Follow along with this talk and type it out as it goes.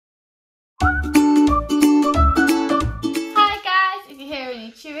Hi guys, if you hear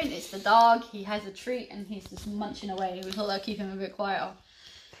any chewing, it's the dog. He has a treat and he's just munching away. We thought that would keep him a bit quieter.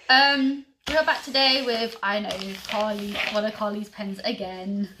 We're back today with, I know, one of Carly's pens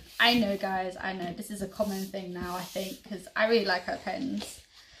again. I know guys, I know, this is a common thing now I think, because I really like her pens.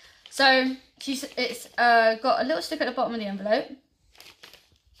 So, it's got a little sticker at the bottom of the envelope.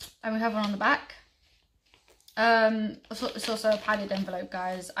 And we have one on the back. It's also a padded envelope,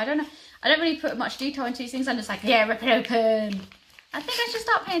 guys. I don't really put much detail into these things. I'm just like, yeah, rip it open. I think I should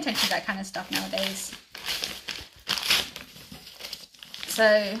start paying attention to that kind of stuff nowadays.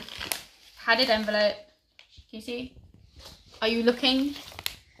 So, padded envelope. Can you see? Are you looking?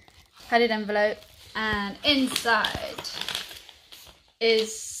 Padded envelope. And inside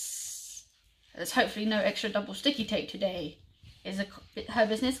is, there's hopefully no extra double sticky tape today, is her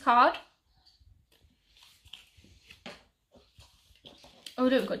business card. Oh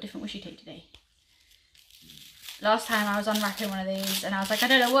look, we've got different washi tape today. Last time I was unwrapping one of these and I was like, I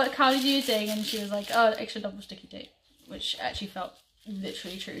don't know what Carly's using, and she was like, oh, extra double sticky tape, which actually felt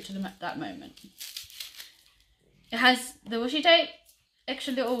literally true to that moment. It has the washi tape,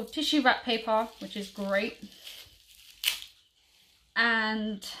 extra little tissue wrap paper, which is great,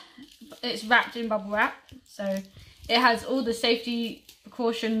 and it's wrapped in bubble wrap, so it has all the safety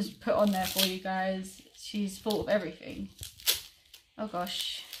precautions put on there for you guys. She's thought of everything. Oh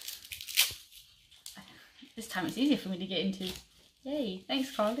gosh, this time it's easier for me to get into. Yay,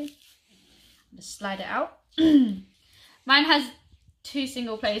 thanks Carly. Just slide it out. Mine has 2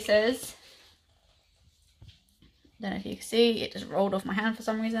 single places. Don't know if you can see, it just rolled off my hand for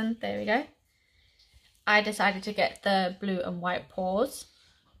some reason. There we go. I decided to get the blue and white paws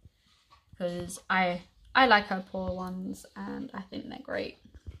because I like her paw ones and I think they're great.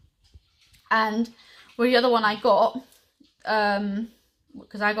 And well, the other one I got,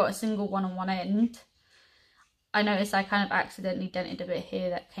 because I got a single one on one end, I noticed I kind of accidentally dented a bit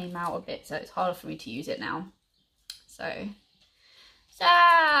here that came out a bit, so it's harder for me to use it now. So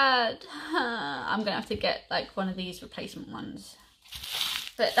sad. I'm gonna have to get like one of these replacement ones,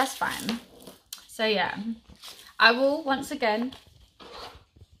 but that's fine. So yeah, I will once again,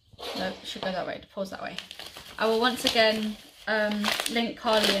 no, it should go that way, to pause that way. I will once again link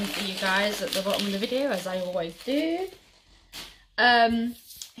Carly in for you guys at the bottom of the video, as I always do.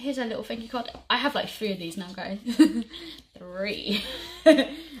 Here's a little thank you card. I have like 3 of these now, guys. 3. I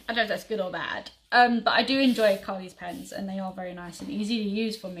don't know if that's good or bad. But I do enjoy Carly's pens, and they are very nice and easy to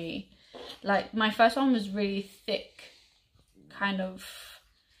use for me. Like my first one was really thick, kind of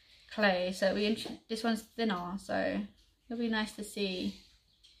clay. So this one's thinner, so it'll be nice to see.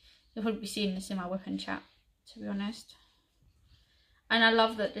 You'll probably be seeing this in my whip and chat, to be honest. And I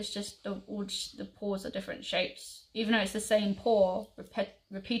love that there's just all the paws are different shapes. Even though it's the same paw,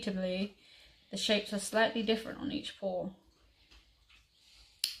 repeatedly, the shapes are slightly different on each paw.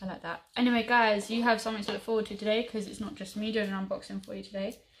 I like that. Anyway, guys, you have something to look forward to today, because it's not just me doing an unboxing for you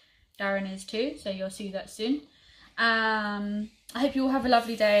today. Darren is too, so you'll see that soon. I hope you all have a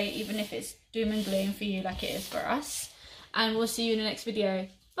lovely day, even if it's doom and gloom for you like it is for us. And we'll see you in the next video.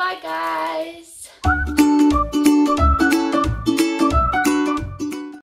 Bye, guys.